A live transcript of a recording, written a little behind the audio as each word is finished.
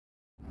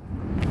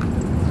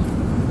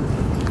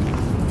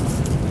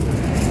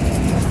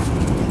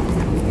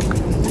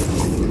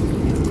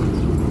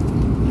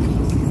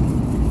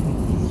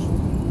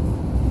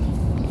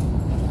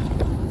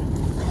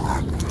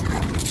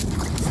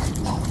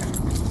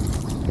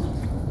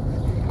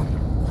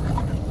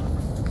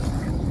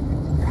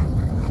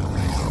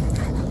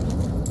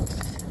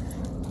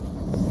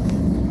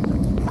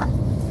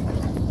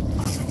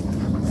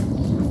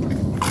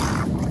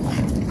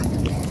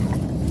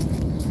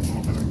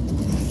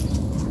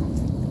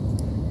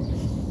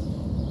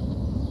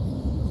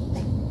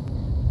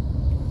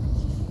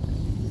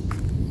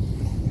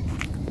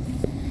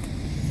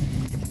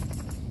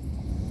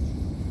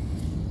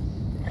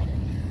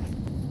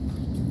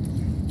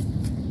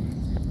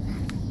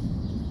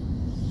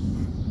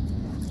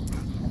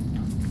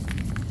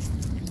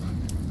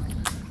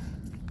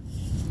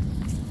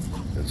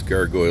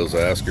Gargoyles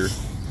Asker,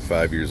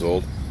 5 years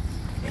old.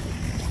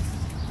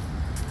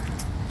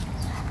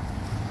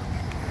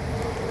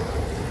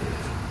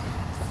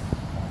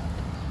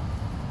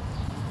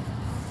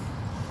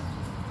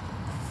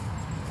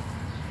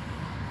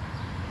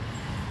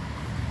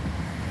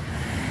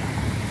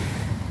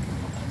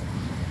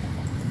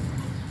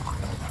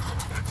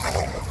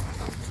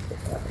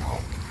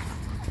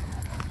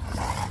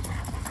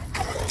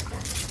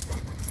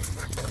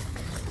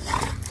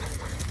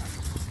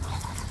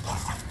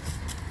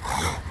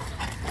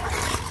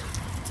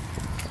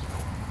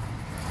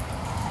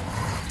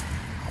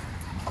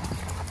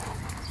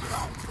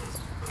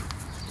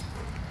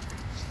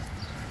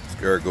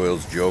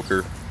 Gargoyles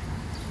Joker.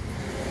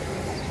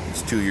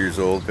 He's 2 years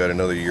old, got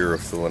another year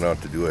of filling out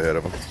to do ahead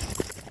of him.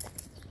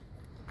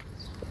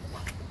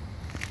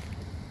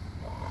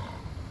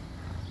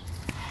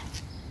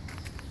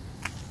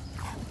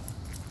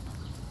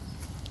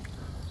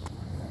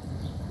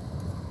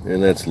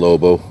 And that's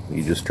Lobo,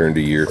 he just turned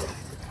a year.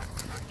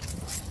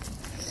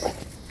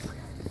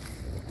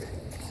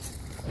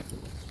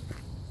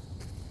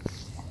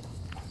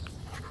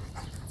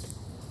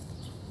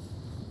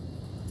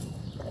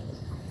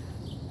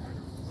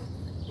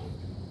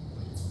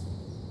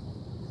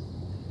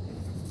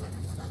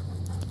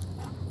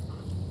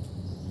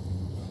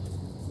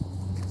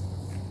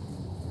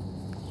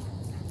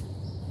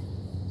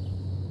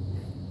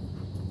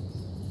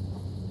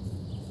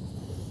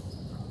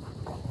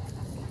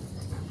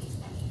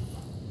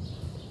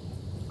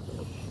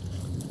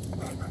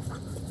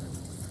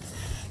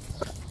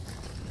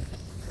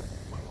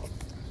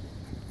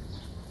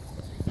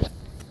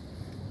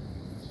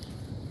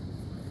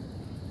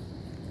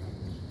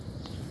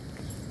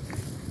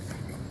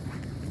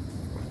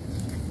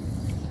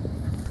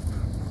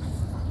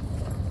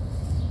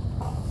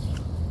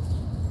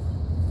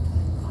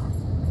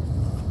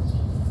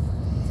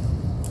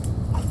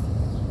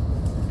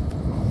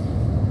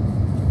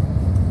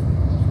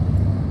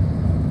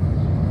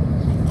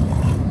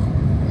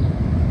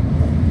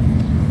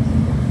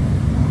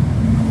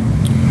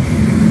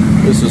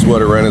 This is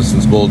what a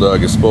Renaissance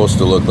Bulldog is supposed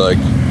to look like.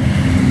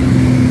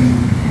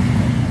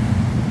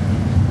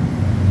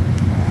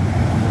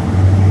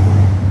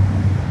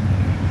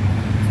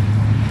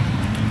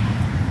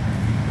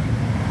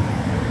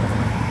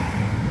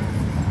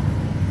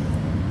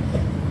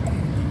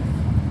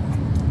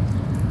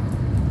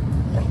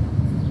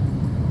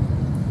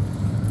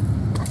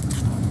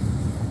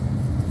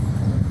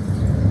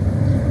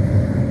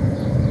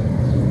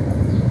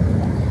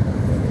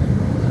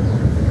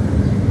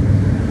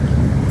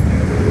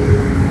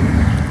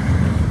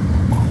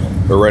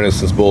 A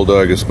Renaissance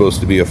Bulldog is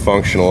supposed to be a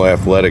functional,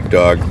 athletic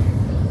dog.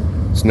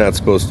 It's not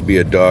supposed to be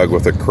a dog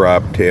with a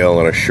cropped tail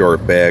and a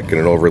short back and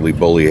an overly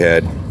bully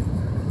head.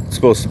 It's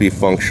supposed to be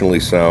functionally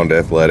sound,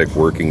 athletic,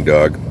 working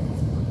dog.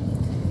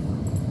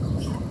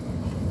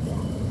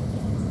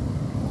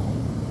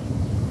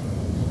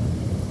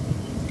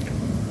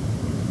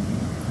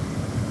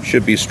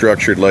 Should be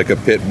structured like a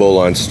pit bull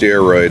on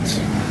steroids,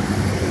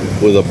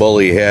 with a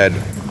bully head.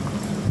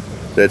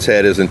 That's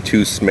head isn't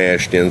too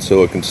smashed in,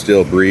 so it can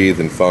still breathe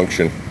and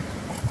function.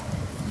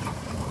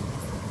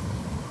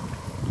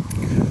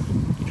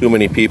 Too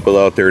many people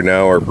out there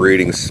now are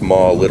breeding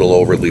small, little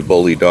overly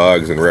bully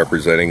dogs and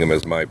representing them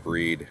as my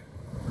breed.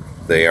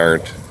 They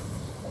aren't.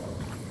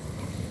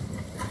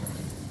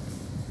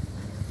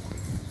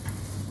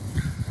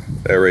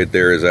 That right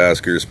there is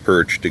Oscar's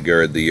perch to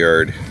guard the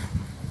yard.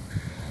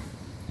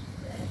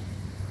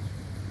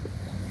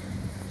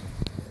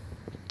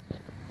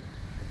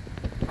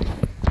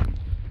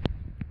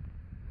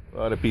 A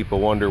lot of people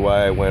wonder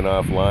why I went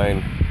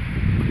offline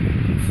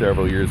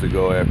several years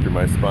ago after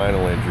my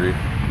spinal injury.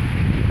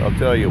 I'll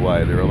tell you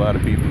why. There are a lot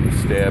of people who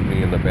stabbed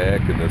me in the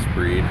back in this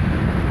breed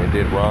and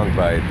did wrong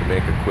by it to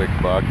make a quick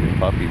buck and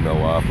puppy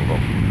mill off of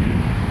them.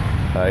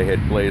 I had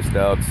placed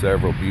out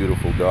several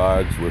beautiful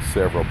dogs with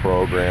several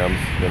programs,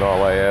 and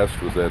all I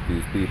asked was that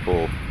these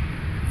people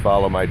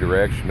follow my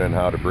direction on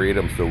how to breed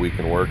them so we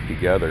can work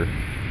together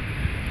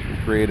and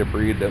create a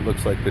breed that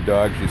looks like the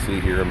dogs you see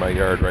here in my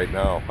yard right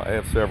now. I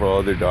have several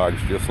other dogs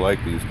just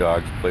like these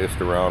dogs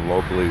placed around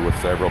locally with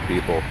several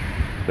people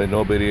that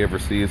nobody ever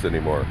sees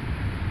anymore.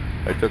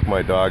 I took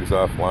my dogs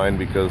offline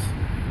because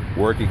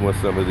working with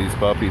some of these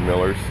puppy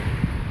millers,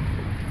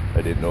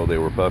 I didn't know they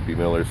were puppy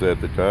millers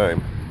at the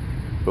time,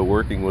 but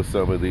working with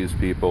some of these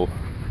people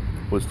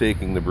was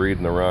taking the breed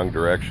in the wrong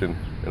direction,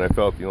 and I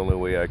felt the only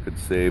way I could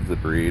save the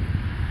breed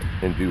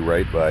and do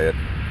right by it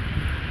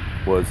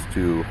was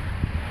to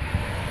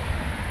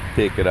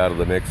take it out of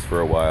the mix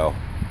for a while.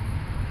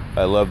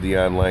 I love the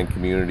online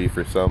community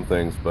for some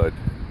things, but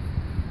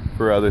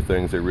for other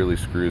things it really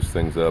screws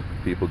things up.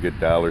 People get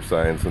dollar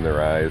signs in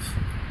their eyes,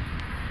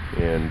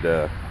 and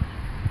the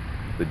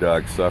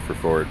dogs suffer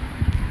for it.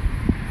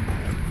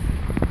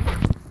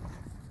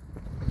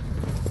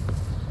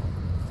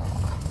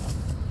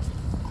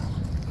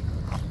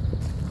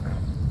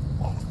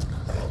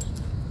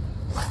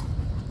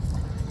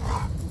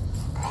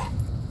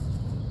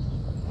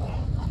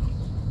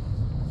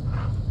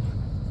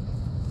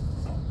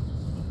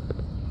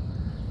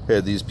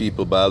 Had these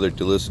people bothered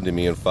to listen to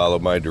me and follow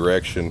my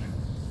direction,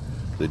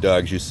 the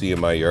dogs you see in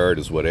my yard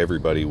is what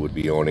everybody would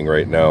be owning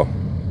right now.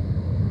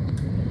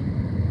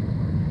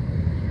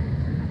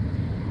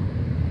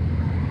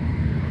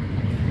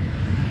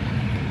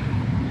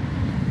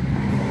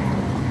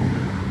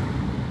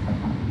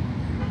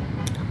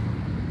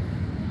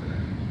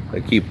 I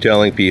keep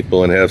telling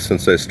people, and have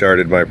since I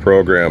started my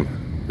program,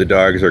 the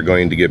dogs are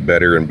going to get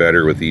better and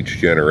better with each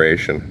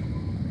generation.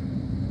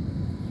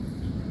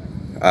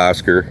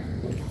 Oscar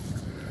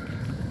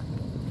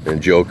and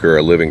Joker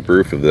are living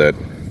proof of that.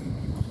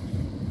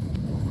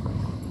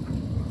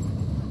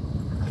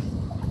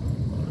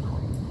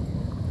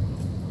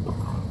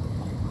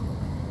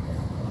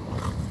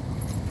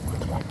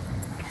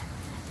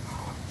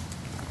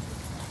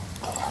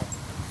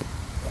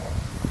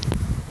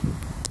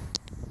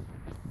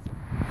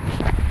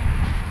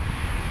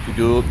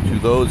 To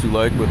those who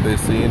like what they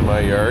see in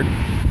my yard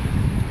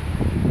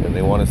and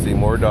they want to see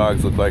more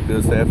dogs look like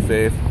this, have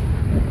faith.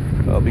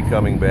 I'll be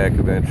coming back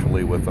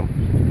eventually with them.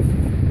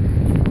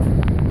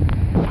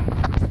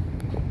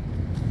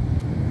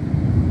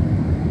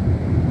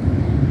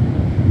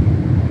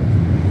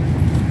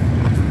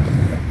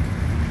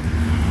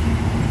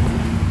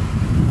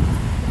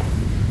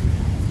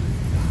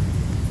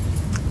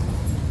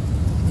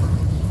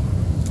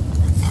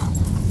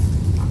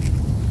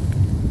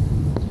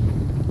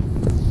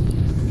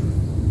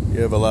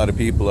 You have a lot of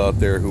people out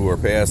there who are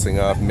passing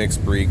off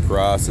mixed breed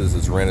crosses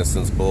as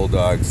Renaissance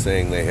Bulldogs,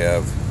 saying they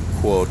have,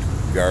 quote,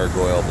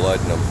 gargoyle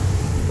blood in them.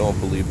 Don't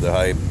believe the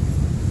hype.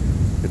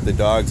 If the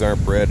dogs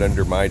aren't bred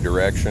under my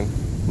direction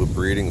with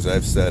breedings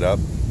I've set up,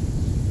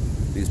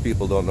 these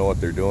people don't know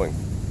what they're doing.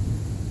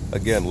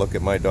 Again, look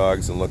at my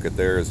dogs and look at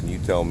theirs and you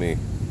tell me.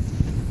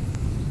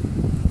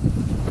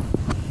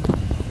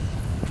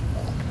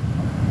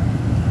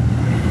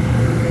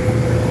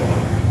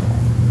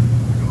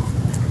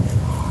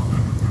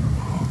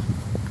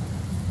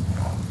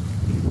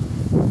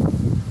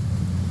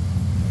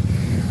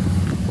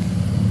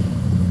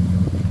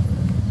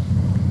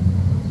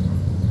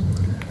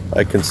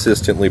 I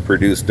consistently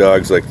produce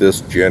dogs like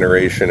this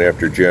generation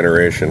after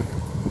generation.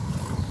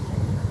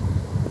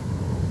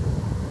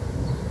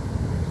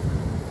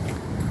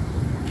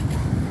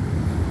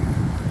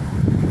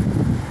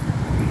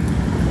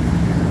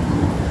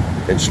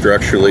 And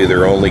structurally,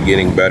 they're only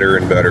getting better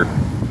and better.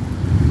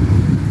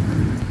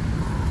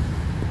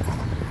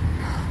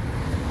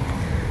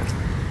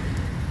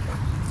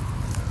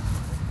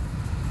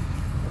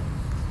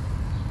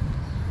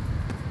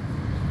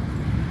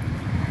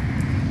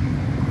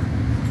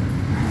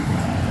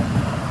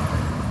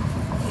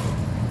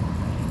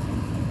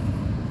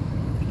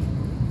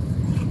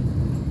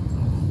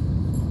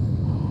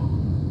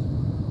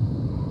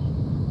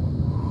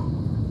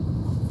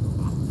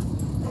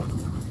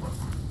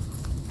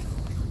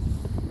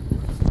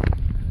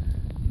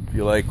 If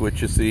you like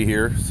what you see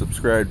here,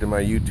 subscribe to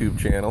my YouTube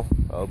channel.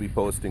 I'll be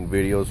posting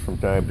videos from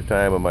time to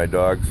time of my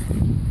dogs.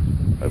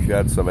 I've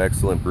got some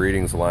excellent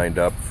breedings lined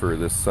up for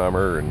this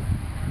summer and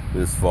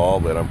this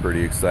fall that I'm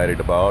pretty excited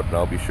about, and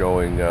I'll be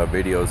showing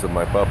videos of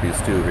my puppies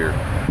too here.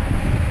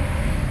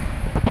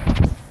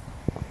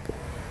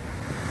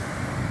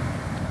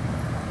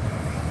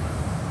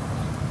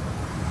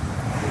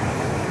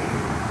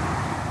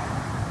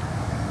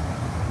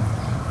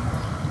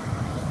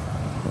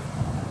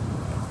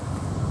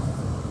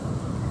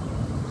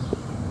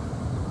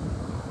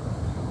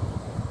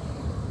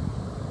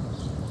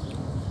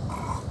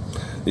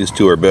 These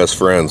two are best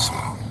friends,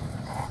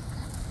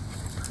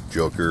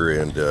 Joker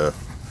and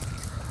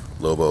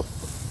Lobo.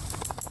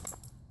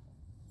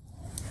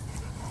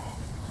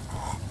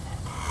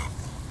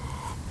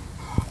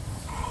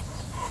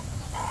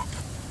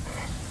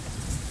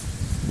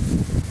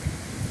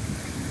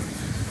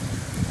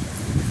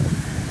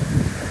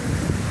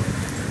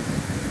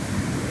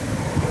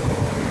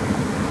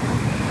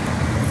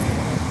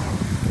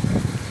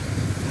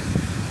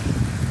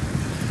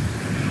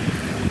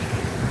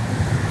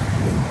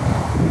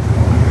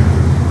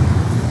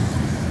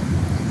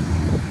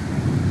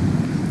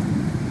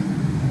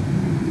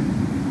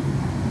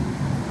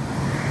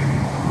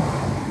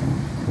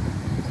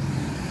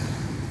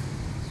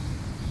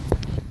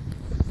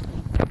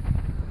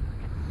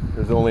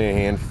 There's only a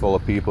handful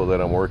of people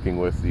that I'm working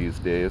with these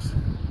days.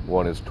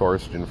 One is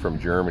Torsten from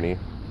Germany.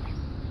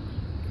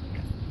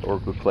 I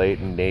work with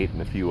Clayton, Nate,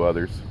 and a few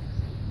others.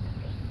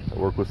 I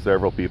work with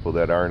several people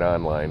that aren't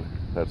online.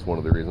 That's one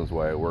of the reasons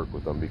why I work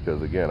with them,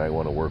 because again, I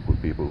want to work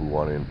with people who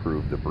want to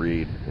improve the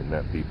breed and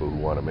not people who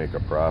want to make a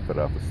profit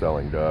off of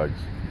selling dogs.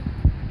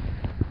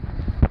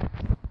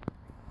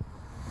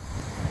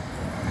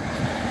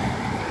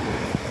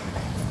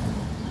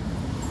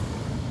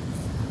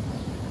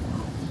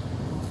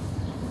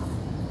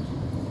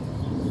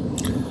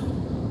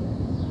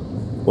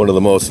 One of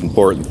the most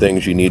important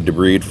things you need to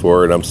breed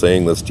for, and I'm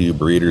saying this to you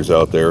breeders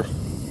out there,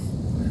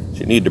 is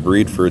you need to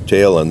breed for a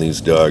tail on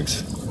these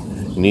dogs.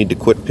 You need to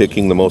quit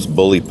picking the most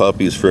bully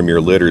puppies from your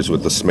litters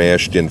with the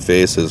smashed in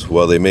faces.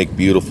 While they make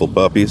beautiful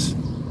puppies,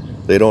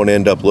 they don't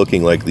end up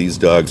looking like these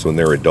dogs when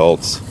they're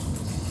adults.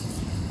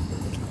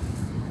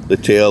 The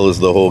tail is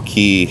the whole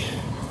key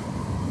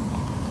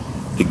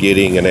to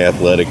getting an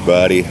athletic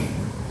body.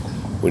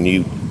 When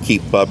you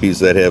keep puppies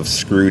that have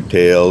screwed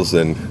tails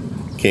and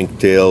kink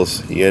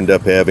tails, you end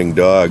up having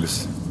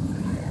dogs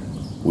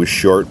with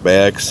short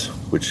backs,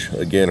 which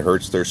again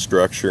hurts their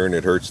structure and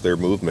it hurts their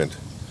movement.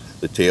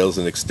 The tail's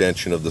an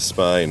extension of the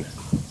spine.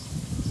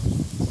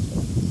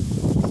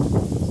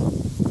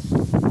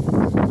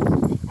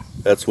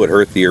 That's what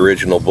hurt the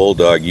original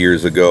bulldog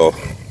years ago.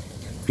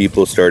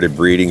 People started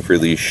breeding for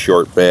these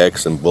short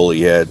backs and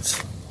bully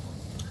heads,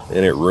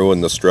 and it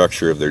ruined the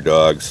structure of their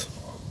dogs.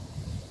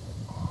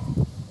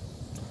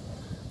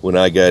 When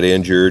I got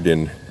injured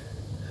and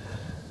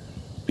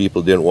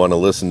people didn't want to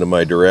listen to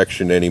my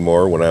direction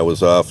anymore when I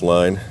was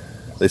offline,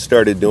 they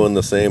started doing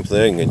the same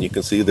thing, and you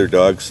can see their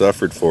dogs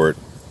suffered for it.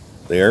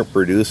 They aren't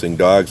producing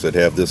dogs that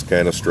have this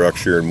kind of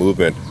structure and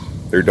movement.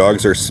 Their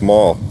dogs are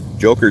small.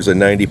 Joker's a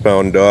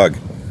 90-pound dog,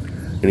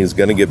 and he's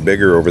going to get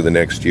bigger over the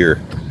next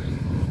year.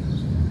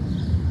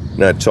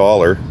 Not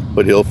taller,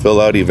 but he'll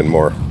fill out even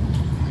more.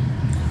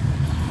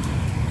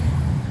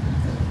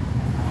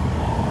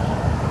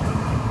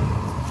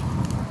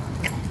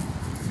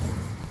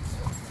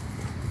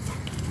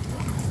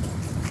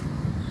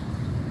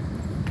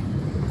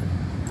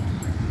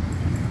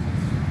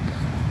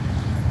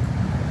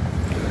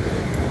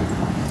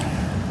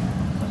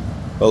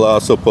 I'll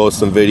also post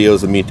some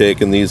videos of me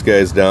taking these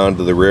guys down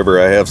to the river.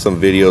 I have some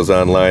videos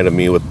online of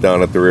me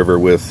down at the river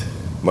with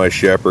my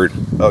shepherd.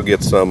 I'll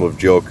get some of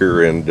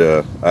Joker and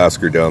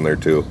Oscar down there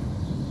too.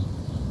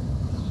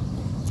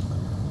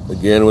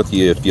 Again,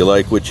 if you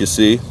like what you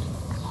see,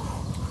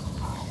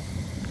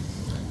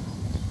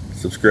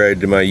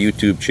 subscribe to my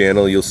YouTube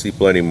channel. You'll see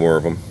plenty more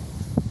of them.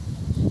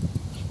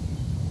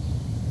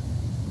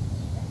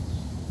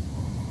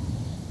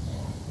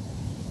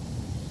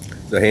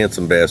 He's a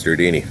handsome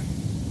bastard, ain't he?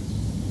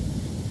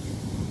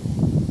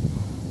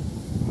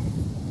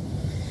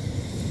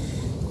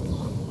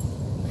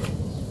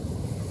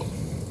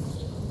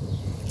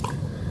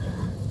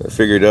 I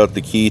figured out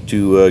the key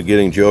to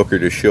getting Joker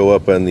to show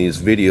up on these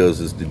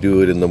videos is to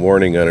do it in the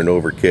morning on an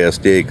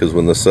overcast day, because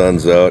when the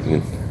sun's out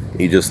and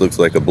he just looks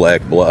like a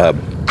black blob.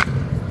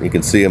 You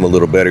can see him a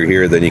little better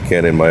here than you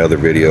can in my other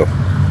video.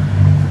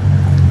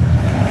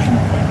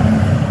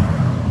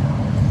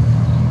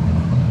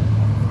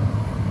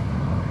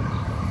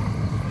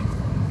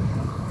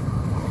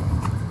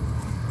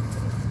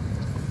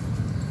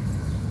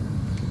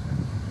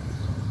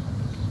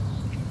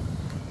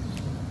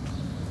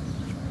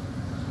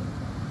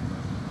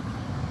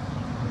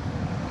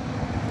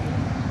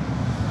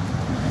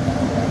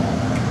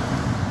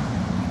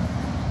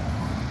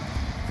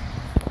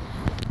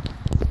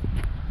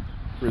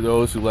 For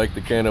those who like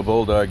the kind of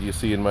bulldog you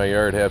see in my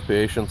yard, have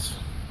patience.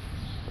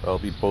 I'll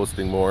be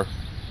posting more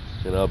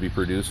and I'll be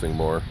producing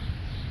more.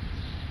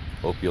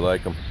 Hope you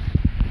like them.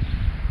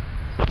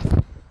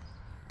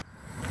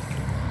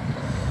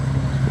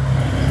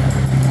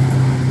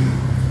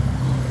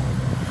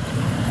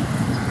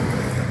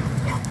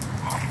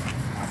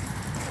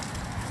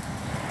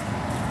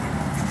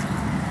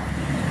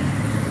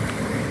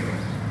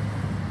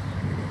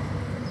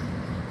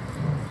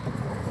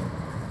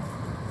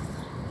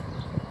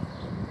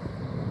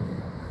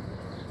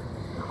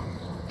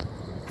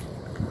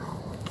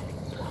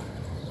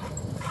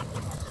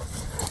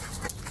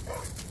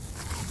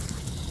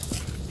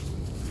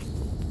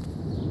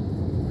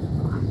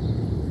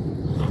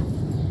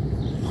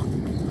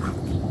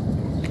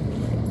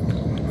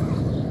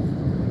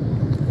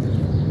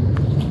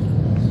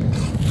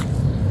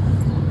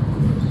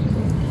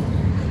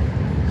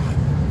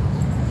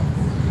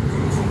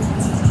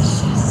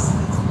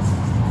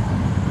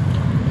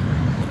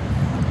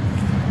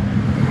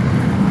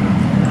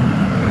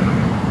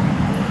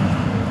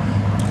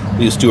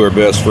 These two are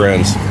best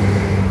friends.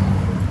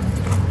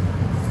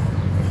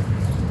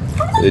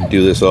 They'd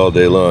do this all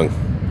day long.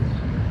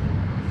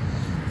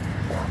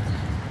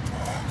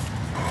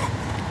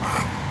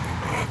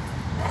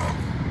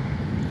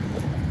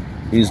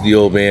 He's the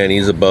old man.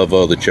 He's above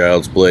all the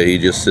child's play. He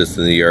just sits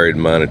in the yard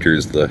and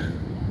monitors the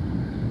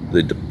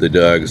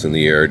dogs in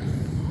the yard.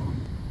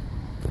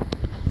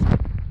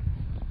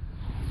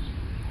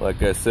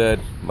 Like I said,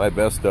 my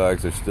best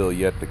dogs are still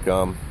yet to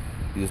come.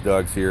 These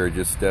dogs here are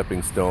just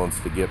stepping stones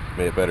to get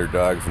better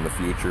dogs in the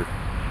future.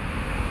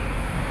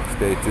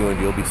 Stay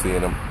tuned, you'll be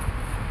seeing them.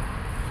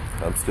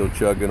 I'm still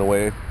chugging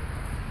away.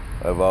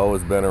 I've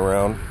always been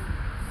around.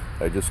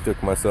 I just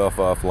took myself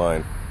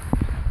offline.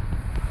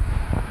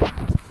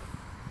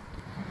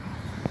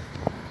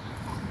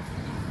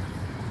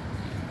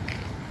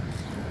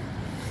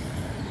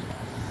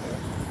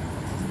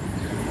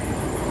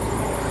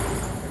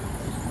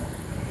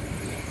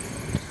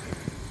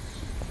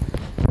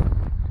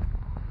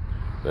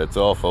 That's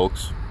all,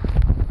 folks.